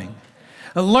unwelcoming.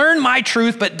 Learn my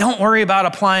truth, but don't worry about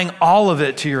applying all of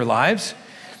it to your lives.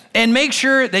 And make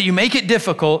sure that you make it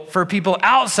difficult for people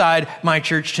outside my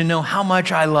church to know how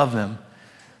much I love them.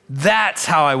 That's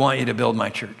how I want you to build my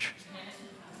church.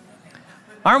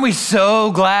 Aren't we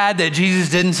so glad that Jesus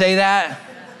didn't say that?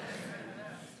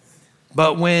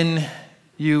 But when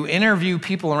you interview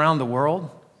people around the world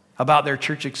about their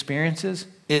church experiences,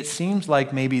 it seems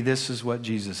like maybe this is what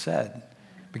Jesus said.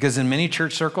 Because in many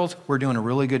church circles, we're doing a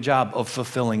really good job of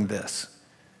fulfilling this.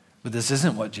 But this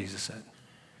isn't what Jesus said.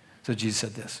 So Jesus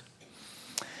said this.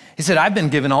 He said, I've been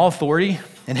given all authority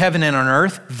in heaven and on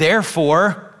earth,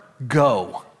 therefore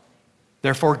go.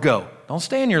 Therefore go. Don't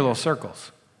stay in your little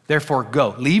circles. Therefore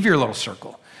go. Leave your little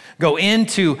circle. Go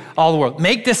into all the world.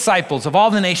 Make disciples of all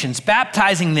the nations,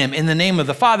 baptizing them in the name of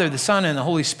the Father, the Son, and the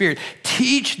Holy Spirit.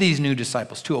 Teach these new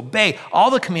disciples to obey all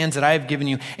the commands that I have given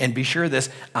you, and be sure of this,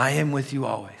 I am with you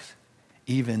always,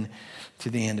 even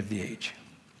to the end of the age.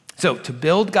 So to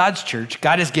build God's church,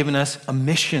 God has given us a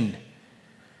mission.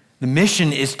 The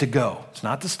mission is to go. It's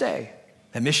not to stay.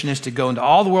 The mission is to go into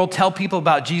all the world, tell people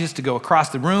about Jesus, to go across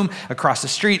the room, across the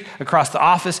street, across the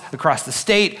office, across the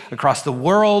state, across the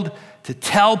world, to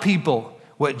tell people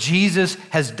what Jesus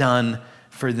has done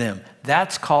for them.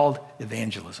 That's called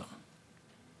evangelism.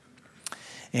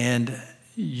 And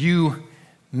you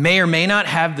may or may not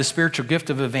have the spiritual gift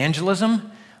of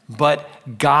evangelism, but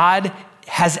God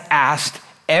has asked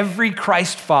every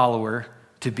Christ follower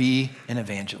to be an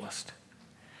evangelist.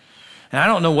 And I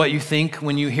don't know what you think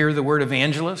when you hear the word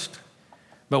evangelist,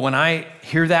 but when I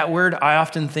hear that word, I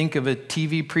often think of a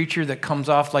TV preacher that comes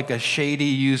off like a shady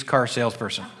used car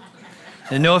salesperson.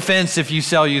 And no offense if you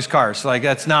sell used cars, like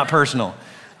that's not personal.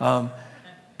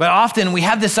 But often we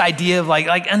have this idea of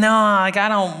I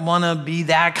don't want to be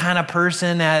that kind of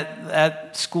person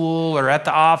at school or at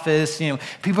the office. You know,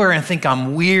 people are going to think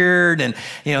I'm weird, and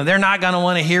they're not going to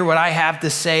want to hear what I have to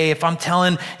say if I'm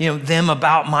telling them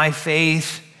about my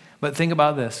faith. But think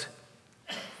about this: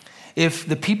 if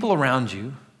the people around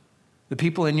you, the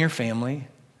people in your family,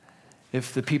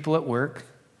 if the people at work,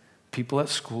 people at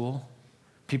school,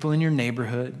 people in your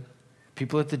neighborhood,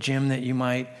 people at the gym that you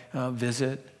might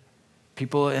visit,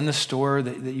 people in the store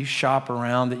that you shop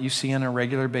around, that you see on a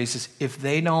regular basis, if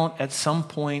they don't at some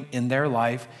point in their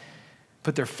life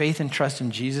put their faith and trust in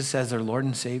Jesus as their Lord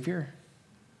and Savior,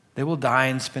 they will die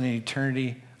and spend an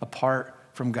eternity apart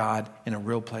from God in a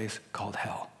real place called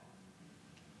hell.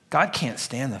 God can't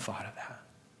stand the thought of that.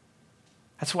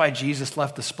 That's why Jesus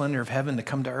left the splendor of heaven to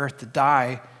come to earth to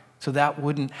die, so that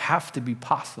wouldn't have to be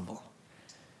possible.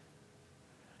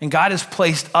 And God has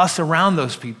placed us around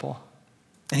those people.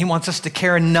 And he wants us to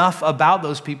care enough about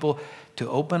those people to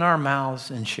open our mouths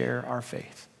and share our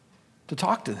faith, to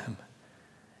talk to them.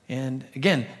 And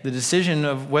again, the decision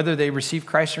of whether they receive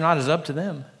Christ or not is up to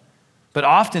them. But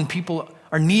often people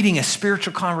are needing a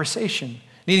spiritual conversation,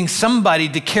 needing somebody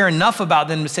to care enough about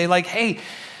them to say hey,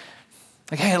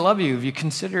 I love you. Have you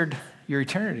considered your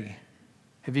eternity?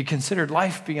 Have you considered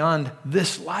life beyond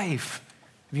this life?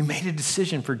 Have you made a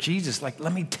decision for Jesus?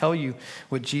 Let me tell you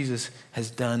what Jesus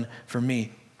has done for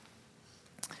me.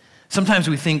 Sometimes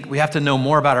we think we have to know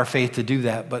more about our faith to do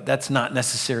that, but that's not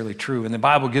necessarily true. And the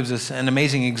Bible gives us an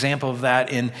amazing example of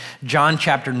that in John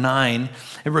chapter 9.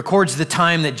 It records the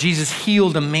time that Jesus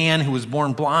healed a man who was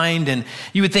born blind. And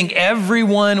you would think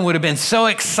everyone would have been so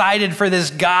excited for this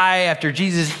guy after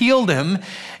Jesus healed him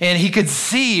and he could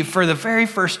see for the very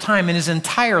first time in his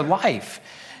entire life.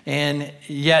 And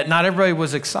yet not everybody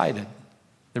was excited.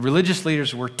 The religious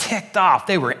leaders were ticked off.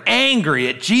 They were angry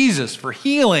at Jesus for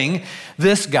healing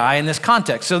this guy in this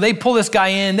context. So they pull this guy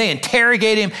in, they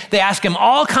interrogate him, they ask him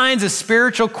all kinds of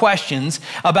spiritual questions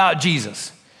about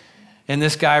Jesus. And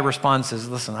this guy responds, says,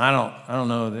 listen, I don't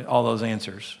know all those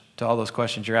answers to all those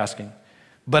questions you're asking,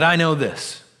 but I know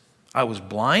this. I was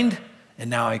blind and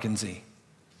now I can see.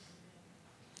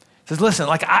 Says, listen,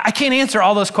 like I can't answer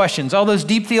all those questions, all those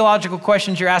deep theological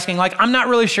questions you're asking. Like, I'm not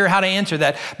really sure how to answer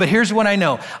that, but here's what I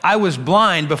know. I was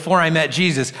blind before I met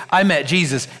Jesus. I met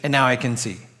Jesus, and now I can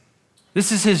see.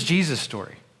 This is his Jesus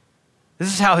story.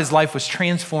 This is how his life was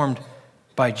transformed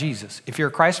by Jesus. If you're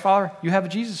a Christ follower, you have a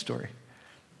Jesus story.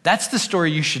 That's the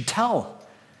story you should tell.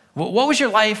 What was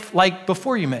your life like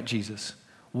before you met Jesus?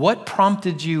 What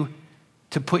prompted you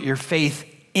to put your faith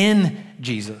in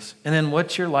Jesus? And then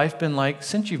what's your life been like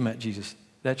since you've met Jesus?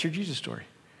 That's your Jesus story.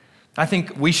 I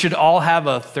think we should all have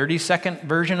a 30-second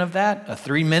version of that, a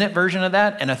 3-minute version of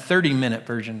that, and a 30-minute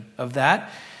version of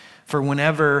that for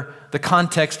whenever the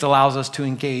context allows us to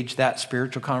engage that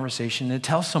spiritual conversation and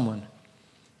tell someone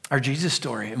our Jesus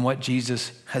story and what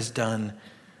Jesus has done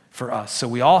for us. So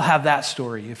we all have that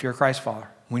story. If you're a Christ follower,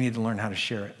 we need to learn how to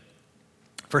share it.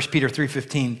 1 Peter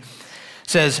 3:15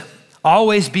 says,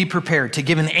 always be prepared to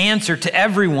give an answer to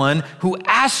everyone who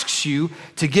asks you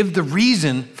to give the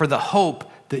reason for the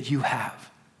hope that you have.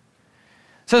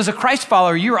 So as a Christ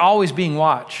follower, you're always being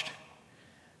watched.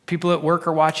 People at work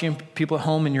are watching, people at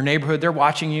home in your neighborhood, they're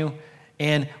watching you.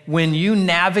 And when you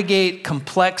navigate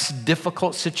complex,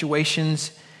 difficult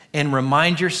situations and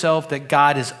remind yourself that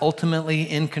God is ultimately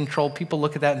in control, people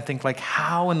look at that and think like,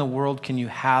 how in the world can you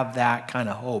have that kind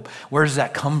of hope? Where does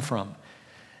that come from?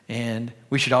 And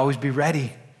we should always be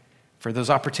ready for those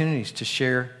opportunities to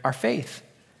share our faith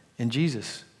in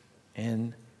Jesus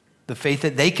and the faith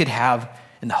that they could have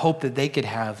and the hope that they could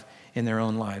have in their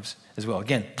own lives as well.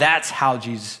 Again, that's how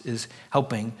Jesus is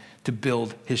helping to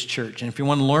build his church. And if you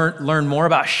want to learn more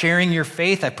about sharing your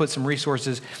faith, I put some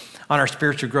resources on our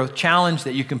Spiritual Growth Challenge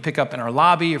that you can pick up in our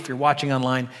lobby. If you're watching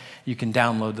online, you can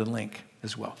download the link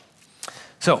as well.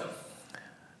 So,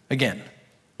 again,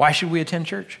 why should we attend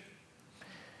church?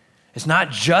 It's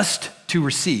not just to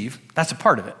receive, that's a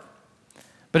part of it,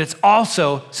 but it's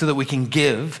also so that we can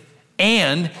give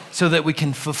and so that we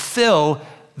can fulfill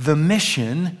the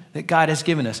mission that God has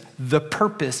given us, the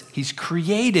purpose he's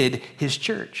created his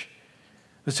church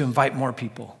was to invite more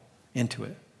people into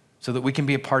it so that we can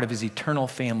be a part of his eternal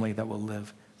family that will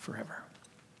live forever.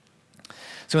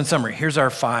 So in summary, here's our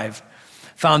 5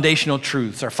 foundational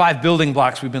truths, our 5 building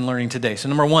blocks we've been learning today. So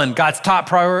number 1, God's top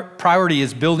priority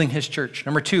is building his church.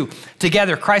 Number 2,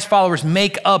 together, Christ followers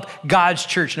make up God's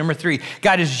church. Number 3,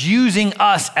 God is using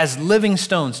us as living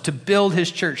stones to build his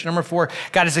church. Number 4,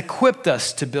 God has equipped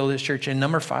us to build his church. And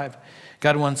number 5,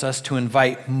 God wants us to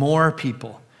invite more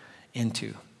people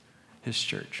into his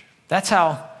church. That's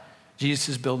how Jesus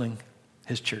is building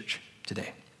his church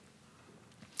today.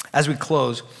 As we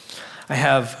close, I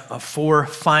have 4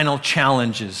 final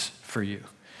challenges for you.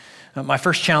 My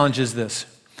first challenge is this.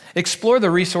 Explore the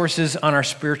resources on our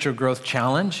Spiritual Growth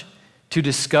Challenge to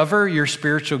discover your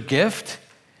spiritual gift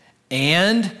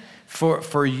and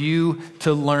for you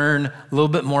to learn a little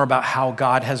bit more about how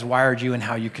God has wired you and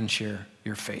how you can share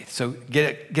your faith. So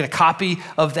get a copy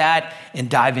of that and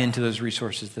dive into those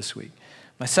resources this week.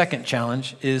 My second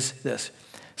challenge is this.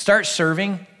 Start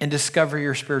serving and discover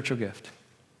your spiritual gift.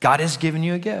 God has given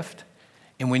you a gift.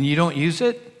 And when you don't use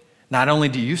it, not only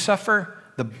do you suffer,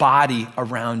 the body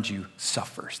around you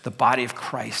suffers. The body of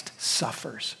Christ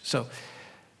suffers. So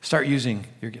start using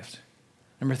your gift.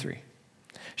 Number 3,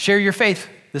 share your faith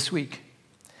this week.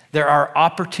 There are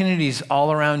opportunities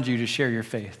all around you to share your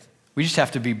faith. We just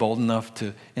have to be bold enough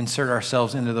to insert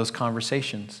ourselves into those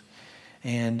conversations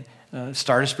and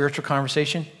start a spiritual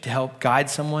conversation to help guide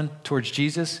someone towards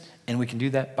Jesus. And we can do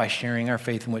that by sharing our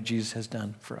faith in what Jesus has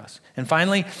done for us. And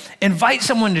finally, invite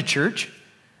someone to church.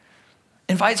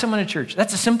 Invite someone to church.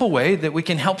 That's a simple way that we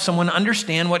can help someone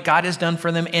understand what God has done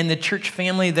for them and the church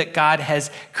family that God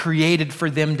has created for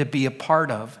them to be a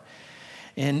part of.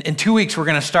 In 2 weeks, we're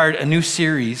going to start a new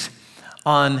series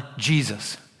on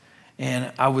Jesus.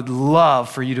 And I would love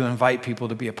for you to invite people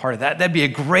to be a part of that. That'd be a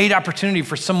great opportunity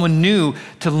for someone new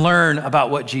to learn about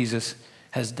what Jesus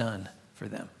has done for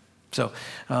them. So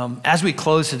as we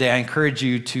close today, I encourage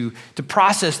you to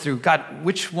process through, God,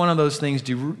 which one of those things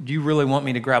do you really want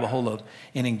me to grab a hold of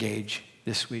and engage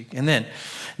this week? And then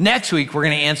next week, we're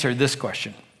going to answer this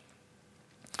question.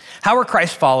 How are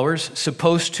Christ followers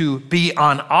supposed to be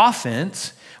on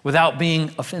offense without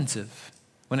being offensive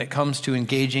when it comes to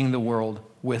engaging the world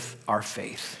with our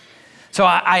faith? So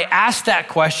I asked that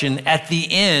question at the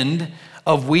end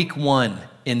of week 1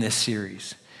 in this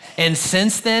series. And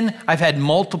since then, I've had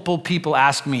multiple people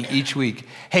ask me each week,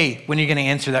 hey, when are you going to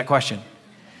answer that question?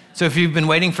 So if you've been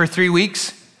waiting for 3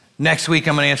 weeks, next week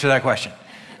I'm going to answer that question.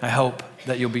 I hope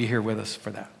that you'll be here with us for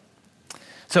that.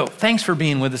 So thanks for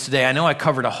being with us today. I know I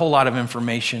covered a whole lot of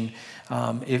information.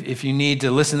 If you need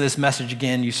to listen to this message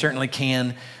again, you certainly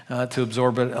can to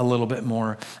absorb it a little bit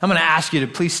more. I'm going to ask you to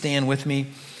please stand with me.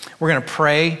 We're going to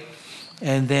pray,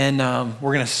 and then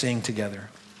we're going to sing together.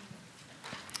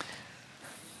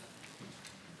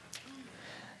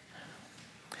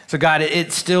 So God,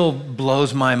 it still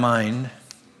blows my mind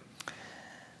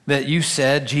that you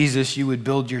said, Jesus, you would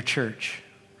build your church,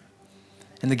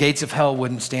 and the gates of hell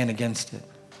wouldn't stand against it.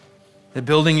 That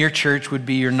building your church would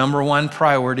be your number one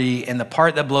priority, and the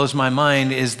part that blows my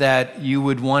mind is that you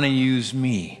would want to use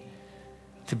me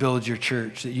to build your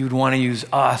church, that you would want to use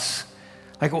us.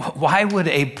 Like, why would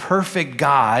a perfect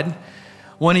God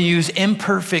want to use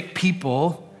imperfect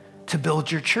people to build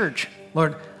your church?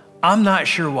 Lord, I'm not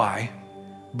sure why.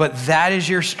 But that is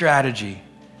your strategy.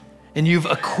 And you've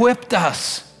equipped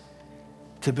us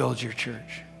to build your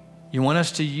church. You want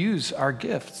us to use our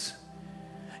gifts.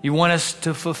 You want us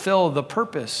to fulfill the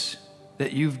purpose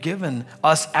that you've given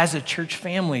us as a church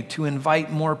family to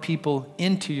invite more people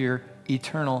into your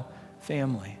eternal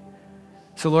family.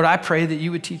 So Lord, I pray that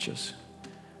you would teach us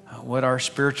what our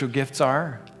spiritual gifts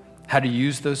are, how to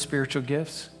use those spiritual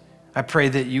gifts. I pray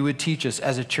that you would teach us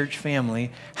as a church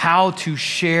family how to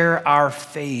share our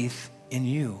faith in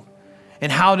you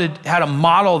and how to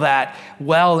model that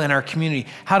well in our community,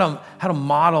 how to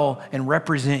model and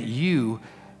represent you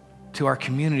to our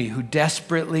community who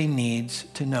desperately needs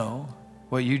to know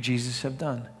what you, Jesus, have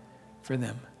done for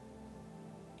them.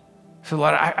 So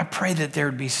Lord, I pray that there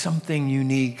would be something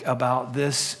unique about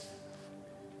this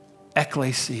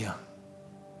ecclesia,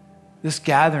 this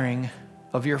gathering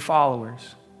of your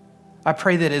followers. I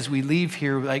pray that as we leave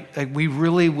here, like we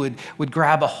really would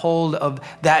grab a hold of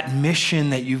that mission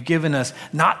that you've given us,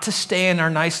 not to stay in our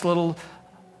nice little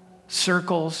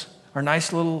circles, our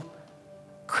nice little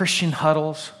Christian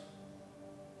huddles,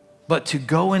 but to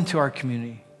go into our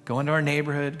community, go into our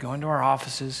neighborhood, go into our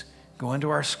offices, go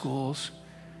into our schools,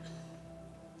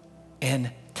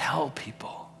 and tell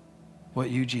people what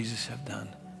you, Jesus, have done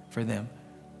for them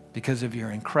because of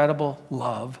your incredible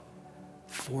love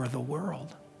for the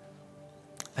world.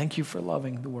 Thank you for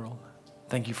loving the world.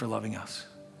 Thank you for loving us.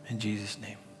 In Jesus'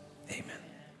 name, amen.